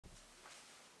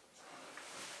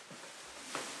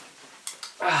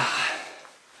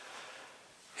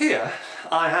Here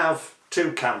I have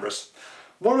two cameras.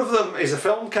 One of them is a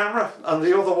film camera and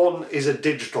the other one is a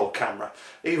digital camera,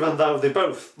 even though they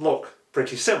both look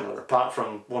pretty similar, apart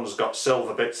from one's got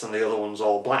silver bits and the other one's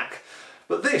all black.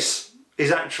 But this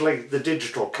is actually the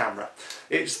digital camera.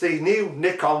 It's the new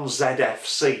Nikon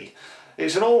ZF-C.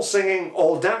 It's an all-singing,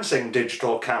 all-dancing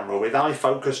digital camera with eye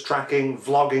focus tracking,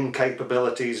 vlogging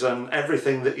capabilities and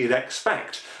everything that you'd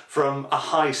expect from a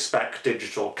high-spec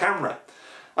digital camera.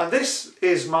 And this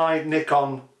is my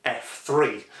Nikon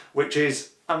F3, which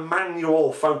is a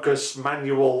manual focus,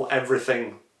 manual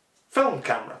everything film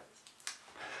camera.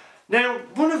 Now,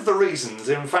 one of the reasons,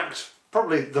 in fact,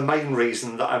 probably the main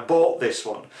reason that I bought this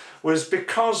one, was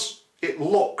because it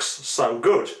looks so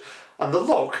good. And the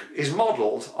look is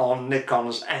modelled on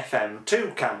Nikon's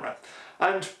FM2 camera.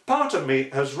 And part of me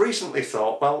has recently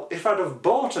thought, well, if I'd have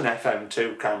bought an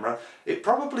FM2 camera, it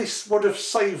probably would have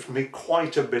saved me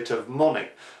quite a bit of money.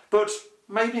 But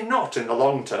maybe not in the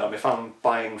long term if I'm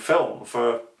buying film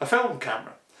for a film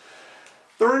camera.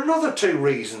 There are another two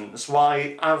reasons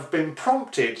why I've been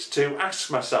prompted to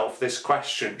ask myself this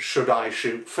question, should I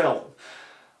shoot film?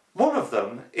 One of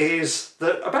them is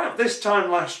that about this time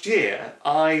last year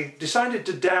I decided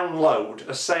to download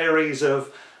a series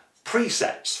of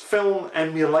presets, film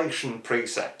emulation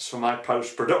presets for my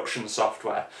post-production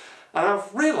software, and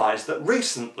I've realised that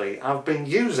recently I've been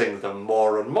using them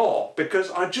more and more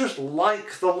because I just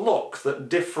like the look that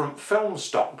different film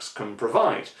stocks can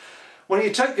provide. When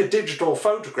you take a digital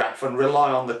photograph and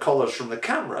rely on the colours from the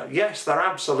camera, yes, they're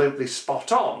absolutely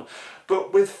spot on,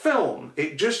 but with film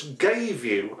it just gave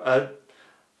you a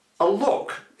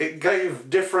look. It gave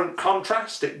different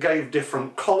contrast, it gave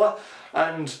different colour,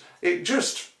 and it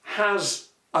just has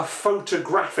a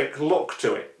photographic look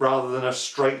to it rather than a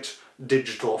straight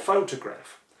digital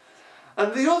photograph.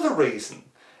 And the other reason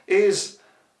is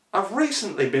I've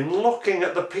recently been looking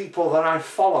at the people that I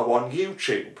follow on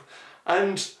YouTube,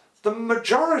 and the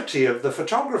majority of the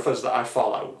photographers that I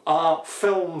follow are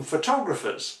film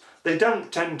photographers. They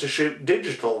don't tend to shoot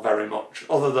digital very much,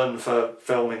 other than for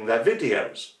filming their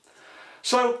videos.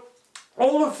 So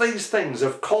all of these things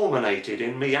have culminated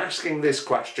in me asking this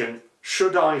question,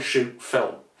 should I shoot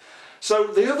film? So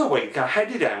the other week I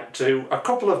headed out to a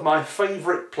couple of my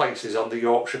favourite places on the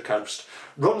Yorkshire Coast,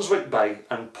 Brunswick Bay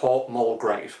and Port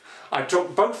Mulgrave. I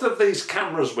took both of these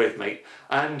cameras with me,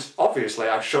 and obviously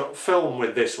I shot film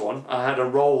with this one. I had a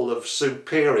roll of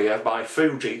Superior by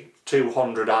Fuji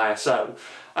 200 ISO,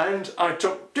 and I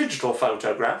took digital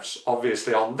photographs,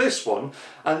 obviously on this one,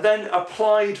 and then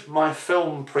applied my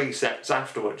film presets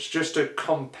afterwards just to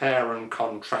compare and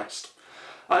contrast.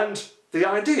 And the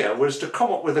idea was to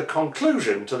come up with a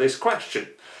conclusion to this question.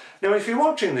 Now, if you're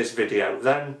watching this video,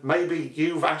 then maybe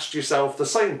you've asked yourself the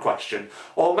same question,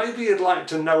 or maybe you'd like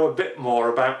to know a bit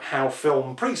more about how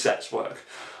film presets work.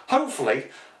 Hopefully,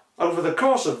 over the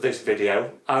course of this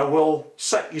video, I will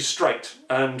set you straight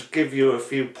and give you a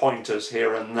few pointers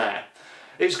here and there.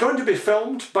 It's going to be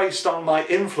filmed based on my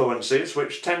influences,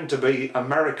 which tend to be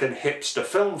American hipster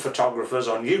film photographers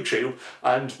on YouTube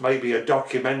and maybe a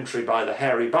documentary by the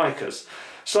Hairy Bikers.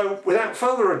 So without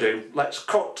further ado, let's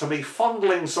cut to me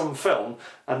fondling some film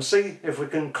and see if we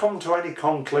can come to any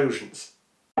conclusions.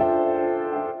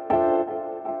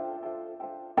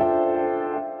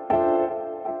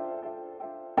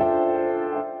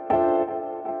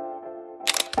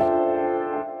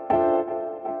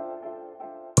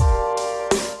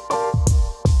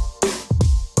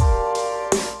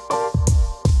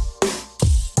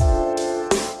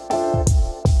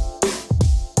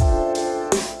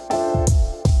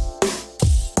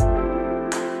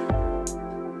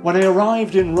 When I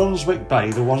arrived in Brunswick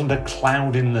Bay, there wasn't a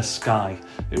cloud in the sky.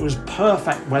 It was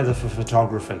perfect weather for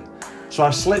photography. So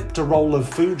I slipped a roll of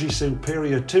Fuji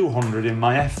Superior 200 in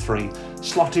my F3,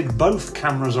 slotted both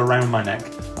cameras around my neck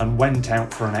and went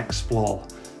out for an explore.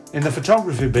 In the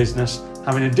photography business,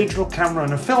 having a digital camera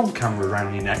and a film camera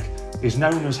around your neck is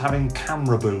known as having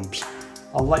camera boobs.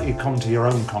 I'll let you come to your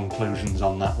own conclusions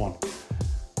on that one.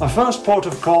 My first port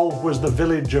of call was the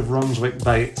village of Brunswick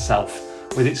Bay itself,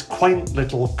 with its quaint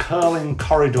little curling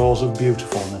corridors of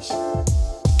beautifulness.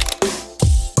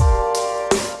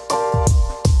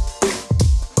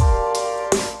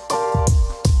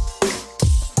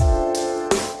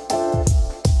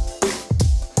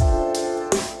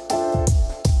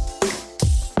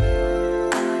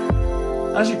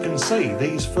 As you can see,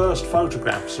 these first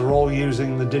photographs are all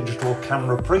using the digital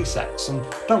camera presets, and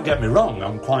don't get me wrong,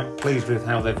 I'm quite pleased with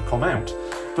how they've come out.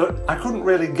 But I couldn't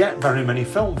really get very many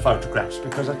film photographs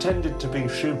because I tended to be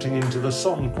shooting into the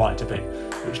sun quite a bit,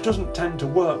 which doesn't tend to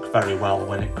work very well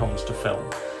when it comes to film.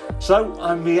 So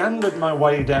I meandered my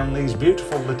way down these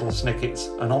beautiful little snickets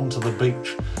and onto the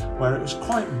beach, where it was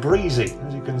quite breezy.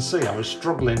 As you can see, I was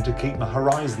struggling to keep my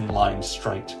horizon line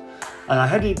straight. And I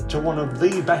headed to one of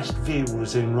the best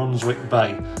views in Runswick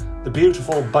Bay, the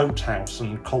beautiful boathouse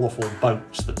and colourful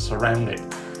boats that surround it.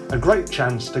 A great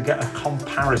chance to get a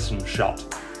comparison shot.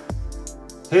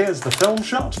 Here's the film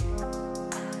shot.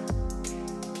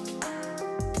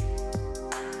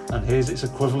 And here's its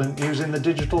equivalent using the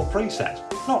digital preset.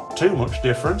 Not too much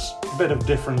difference, a bit of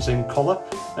difference in colour,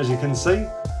 as you can see,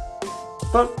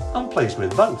 but I'm pleased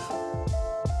with both.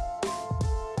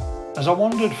 As I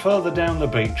wandered further down the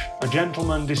beach, a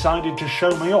gentleman decided to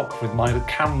show me up with my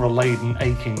camera-laden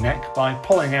aching neck by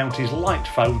pulling out his light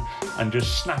phone and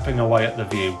just snapping away at the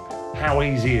view. How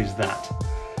easy is that?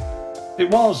 It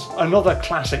was another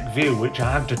classic view which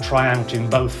I had to try out in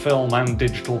both film and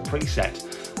digital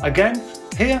preset. Again,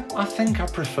 here I think I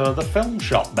prefer the film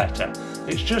shot better.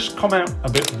 It's just come out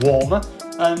a bit warmer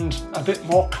and a bit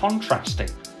more contrasty,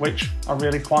 which I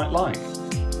really quite like.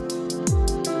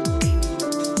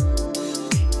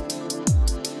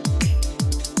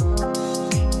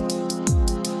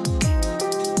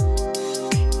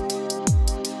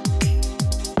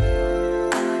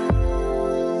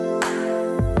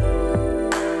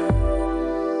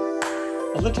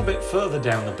 A little bit further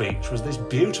down the beach was this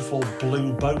beautiful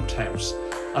blue boathouse,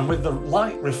 and with the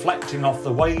light reflecting off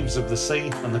the waves of the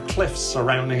sea and the cliffs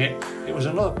surrounding it, it was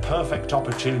another perfect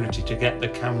opportunity to get the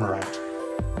camera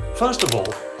out. First of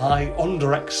all, I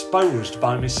underexposed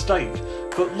by mistake,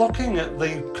 but looking at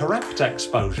the correct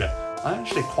exposure, I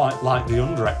actually quite like the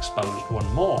underexposed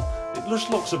one more. It just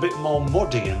looks a bit more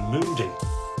muddy and moody.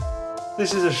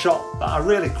 This is a shot that I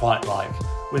really quite like,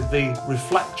 with the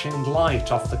reflecting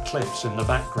light off the cliffs in the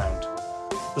background.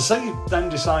 The sea then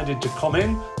decided to come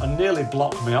in and nearly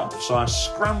block me off, so I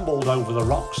scrambled over the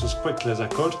rocks as quickly as I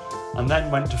could and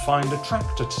then went to find a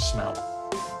tractor to smell.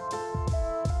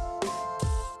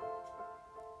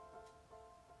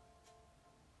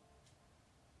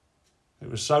 It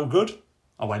was so good,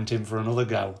 I went in for another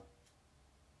go.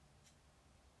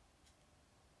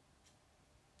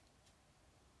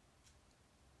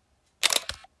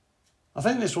 I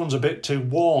think this one's a bit too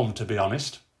warm, to be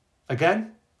honest.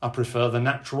 Again, I prefer the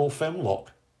natural film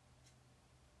look.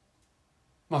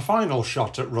 My final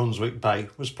shot at Runswick Bay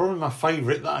was probably my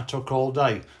favourite that I took all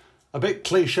day. A bit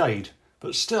cliched,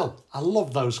 but still, I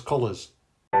love those colours.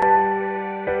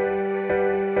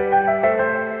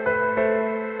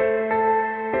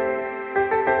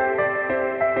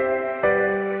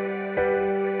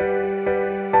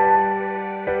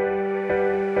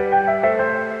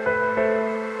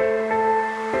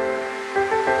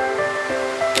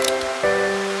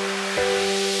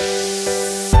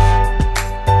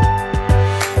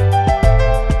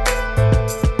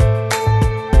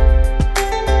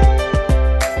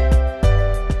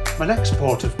 My next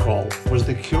port of call was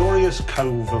the curious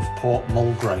cove of Port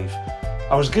Mulgrave.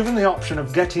 I was given the option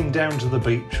of getting down to the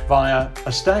beach via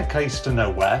a staircase to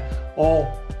nowhere or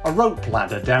a rope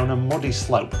ladder down a muddy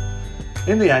slope.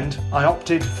 In the end, I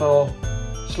opted for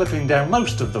slipping down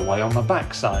most of the way on my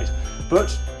backside,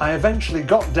 but I eventually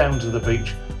got down to the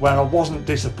beach where I wasn't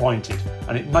disappointed,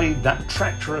 and it made that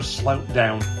treacherous slope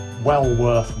down well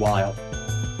worthwhile.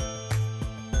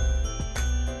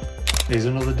 Here's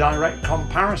another direct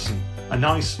comparison. A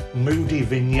nice moody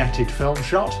vignetted film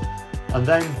shot, and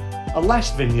then a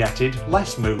less vignetted,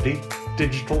 less moody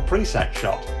digital preset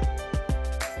shot.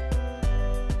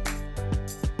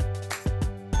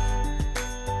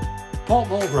 Port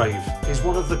Mulgrave is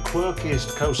one of the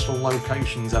quirkiest coastal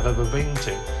locations I've ever been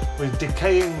to, with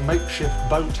decaying makeshift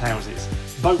boathouses,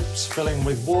 boats filling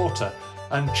with water,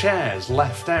 and chairs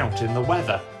left out in the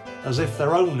weather, as if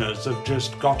their owners have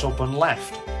just got up and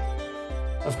left.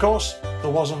 Of course, there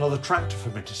was another tractor for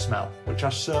me to smell, which I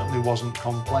certainly wasn't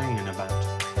complaining about.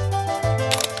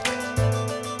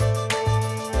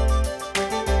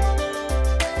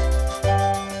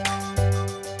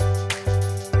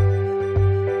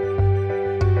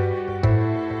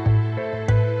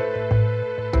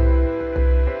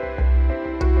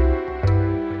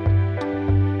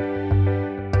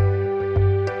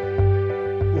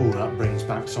 Ooh, that brings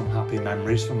back some happy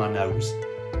memories for my nose.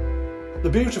 The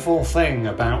beautiful thing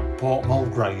about Port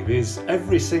Mulgrave is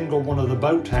every single one of the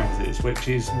boathouses, which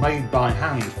is made by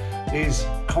hand, is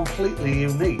completely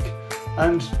unique.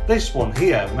 And this one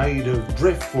here, made of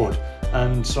driftwood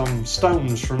and some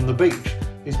stones from the beach,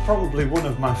 is probably one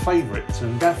of my favourites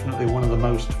and definitely one of the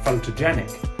most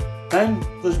photogenic. Then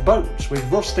there's boats with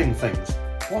rusting things.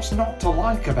 What's not to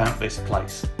like about this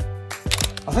place?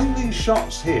 I think these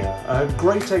shots here are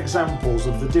great examples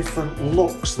of the different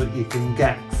looks that you can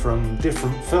get from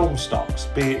different film stocks,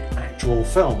 be it actual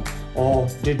film or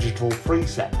digital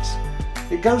presets.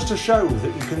 It goes to show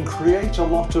that you can create a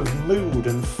lot of mood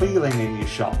and feeling in your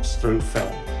shots through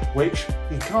film, which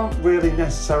you can't really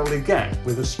necessarily get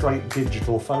with a straight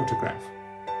digital photograph.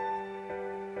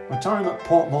 My time at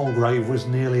Port Mulgrave was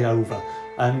nearly over,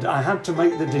 and I had to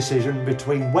make the decision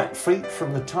between wet feet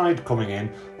from the tide coming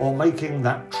in or making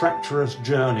that treacherous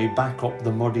journey back up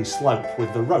the muddy slope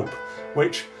with the rope,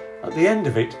 which at the end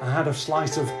of it I had a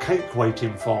slice of cake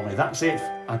waiting for me. That's if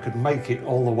I could make it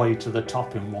all the way to the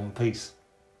top in one piece.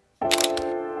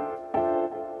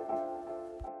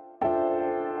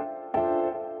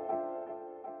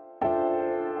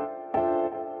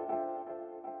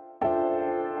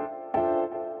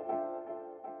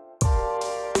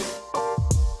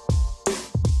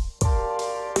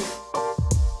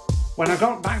 When I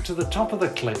got back to the top of the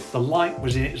cliff, the light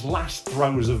was in its last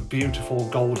throes of beautiful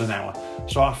golden hour,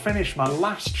 so I finished my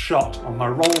last shot on my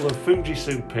roll of Fuji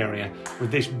Superior with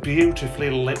this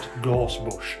beautifully lit gorse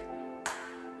bush.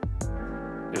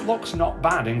 It looks not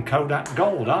bad in Kodak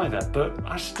Gold either, but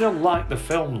I still like the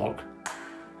film look.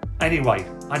 Anyway,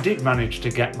 I did manage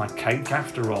to get my cake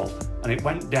after all, and it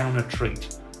went down a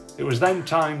treat. It was then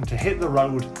time to hit the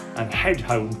road and head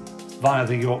home via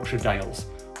the Yorkshire Dales,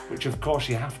 which of course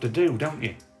you have to do, don't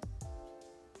you?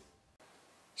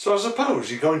 So I suppose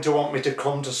you're going to want me to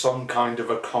come to some kind of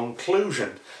a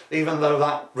conclusion, even though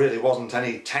that really wasn't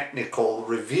any technical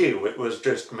review, it was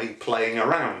just me playing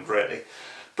around really.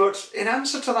 But in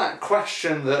answer to that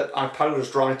question that I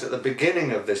posed right at the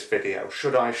beginning of this video,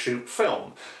 should I shoot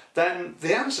film, then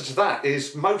the answer to that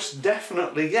is most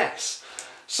definitely yes.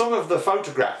 Some of the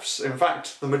photographs, in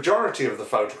fact the majority of the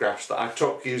photographs that I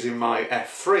took using my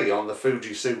f3 on the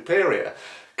Fuji Superior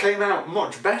came out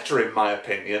much better in my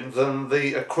opinion than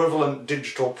the equivalent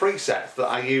digital preset that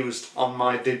I used on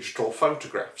my digital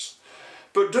photographs.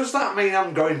 But does that mean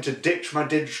I'm going to ditch my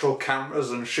digital cameras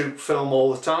and shoot film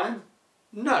all the time?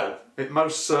 No, it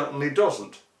most certainly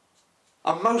doesn't.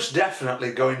 I'm most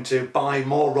definitely going to buy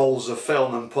more rolls of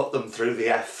film and put them through the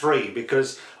f3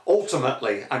 because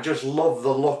ultimately I just love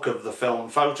the look of the film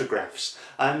photographs,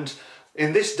 and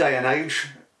in this day and age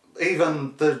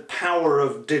even the power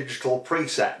of digital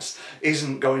presets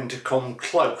isn't going to come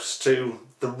close to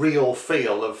the real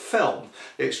feel of film.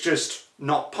 It's just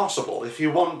not possible. If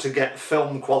you want to get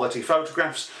film quality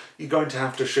photographs, you're going to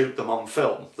have to shoot them on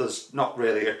film. There's not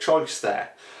really a choice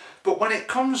there. But when it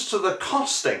comes to the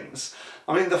costings,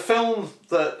 I mean, the film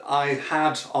that I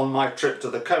had on my trip to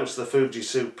the coast, the Fuji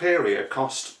Superior,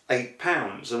 cost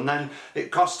 £8, and then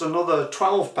it cost another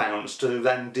 £12 to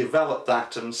then develop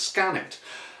that and scan it.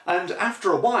 And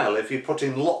after a while, if you put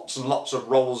in lots and lots of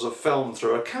rolls of film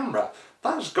through a camera,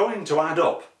 that's going to add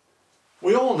up.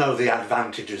 We all know the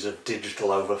advantages of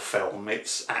digital over film.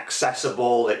 It's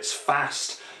accessible, it's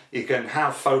fast, you can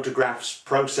have photographs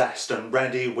processed and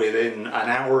ready within an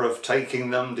hour of taking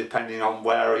them, depending on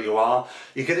where you are.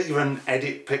 You can even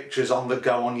edit pictures on the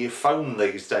go on your phone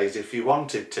these days if you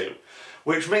wanted to.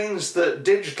 Which means that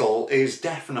digital is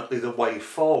definitely the way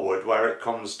forward where it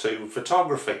comes to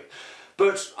photography.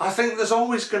 But I think there's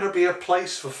always going to be a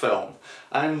place for film,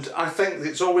 and I think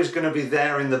it's always going to be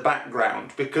there in the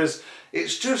background because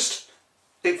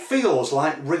it feels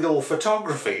like real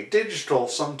photography. Digital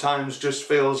sometimes just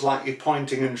feels like you're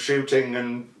pointing and shooting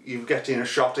and you're getting a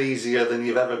shot easier than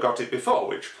you've ever got it before,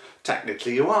 which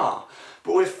technically you are.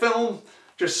 But with film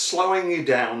just slowing you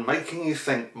down, making you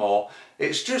think more,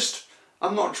 it's just a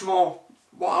much more,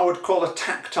 what I would call a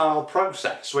tactile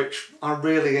process, which I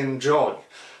really enjoy.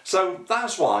 So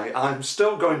that's why I'm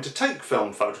still going to take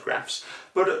film photographs,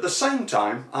 but at the same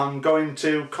time I'm going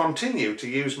to continue to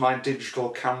use my digital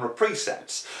camera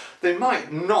presets. They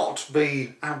might not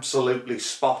be absolutely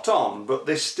spot on, but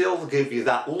they still give you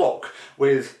that look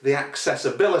with the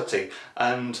accessibility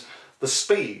and the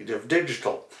speed of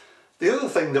digital. The other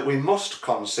thing that we must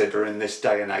consider in this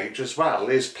day and age as well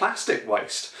is plastic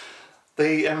waste.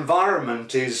 The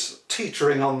environment is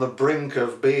teetering on the brink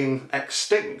of being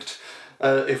extinct.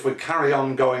 If we carry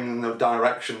on going in the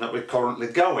direction that we're currently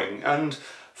going, and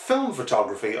film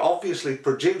photography obviously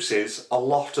produces a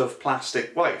lot of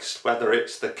plastic waste, whether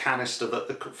it's the canister that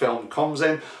the film comes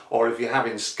in, or if you're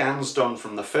having scans done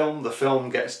from the film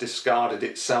gets discarded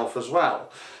itself as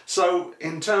well. So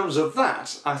in terms of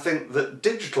that, I think that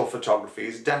digital photography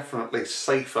is definitely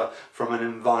safer from an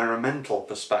environmental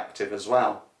perspective as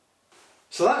well.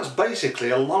 So that's basically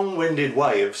a long-winded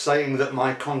way of saying that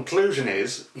my conclusion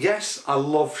is, yes, I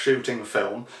love shooting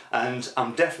film, and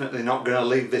I'm definitely not going to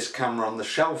leave this camera on the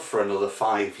shelf for another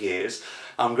 5 years.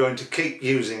 I'm going to keep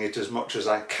using it as much as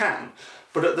I can.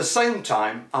 But at the same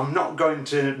time, I'm not going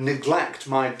to neglect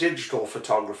my digital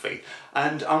photography,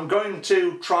 and I'm going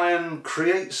to try and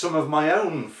create some of my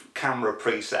own camera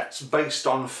presets based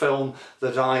on film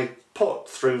that I put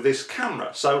through this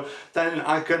camera. So then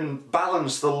I can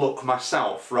balance the look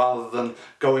myself rather than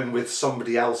going with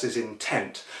somebody else's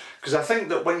intent. Because I think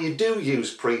that when you do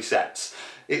use presets,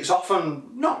 it's often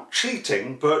not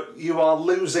cheating, but you are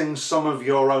losing some of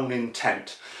your own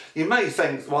intent. You may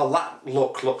think, well, that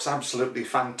look looks absolutely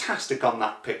fantastic on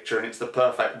that picture and it's the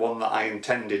perfect one that I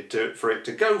intended for it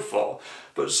to go for.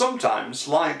 But sometimes,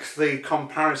 like the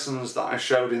comparisons that I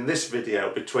showed in this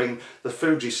video between the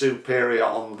Fuji Superior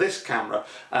on this camera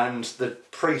and the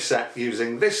preset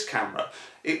using this camera,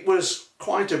 it was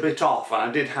quite a bit off and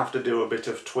I did have to do a bit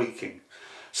of tweaking.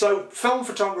 So film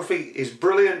photography is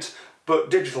brilliant, but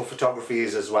digital photography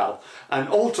is as well. And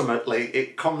ultimately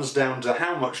it comes down to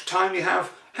how much time you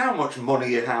have, how much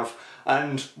money you have,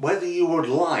 and whether you would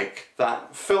like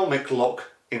that filmic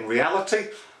look in reality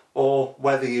or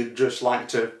whether you'd just like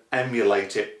to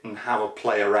emulate it and have a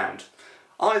play around.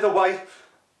 Either way,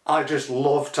 I just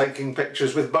love taking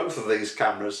pictures with both of these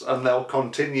cameras, and they'll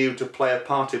continue to play a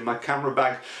part in my camera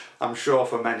bag, I'm sure,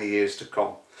 for many years to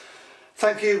come.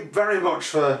 Thank you very much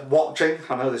for watching.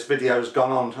 I know this video's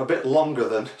gone on a bit longer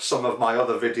than some of my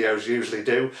other videos usually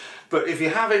do, but if you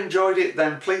have enjoyed it,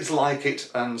 then please like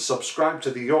it and subscribe to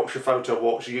the Yorkshire Photo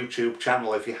Walks YouTube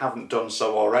channel if you haven't done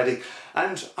so already.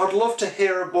 And I'd love to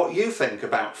hear what you think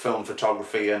about film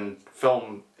photography and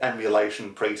film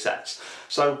emulation presets.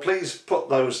 So please put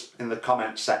those in the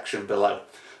comments section below.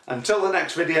 Until the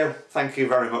next video, thank you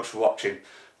very much for watching.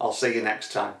 I'll see you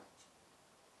next time.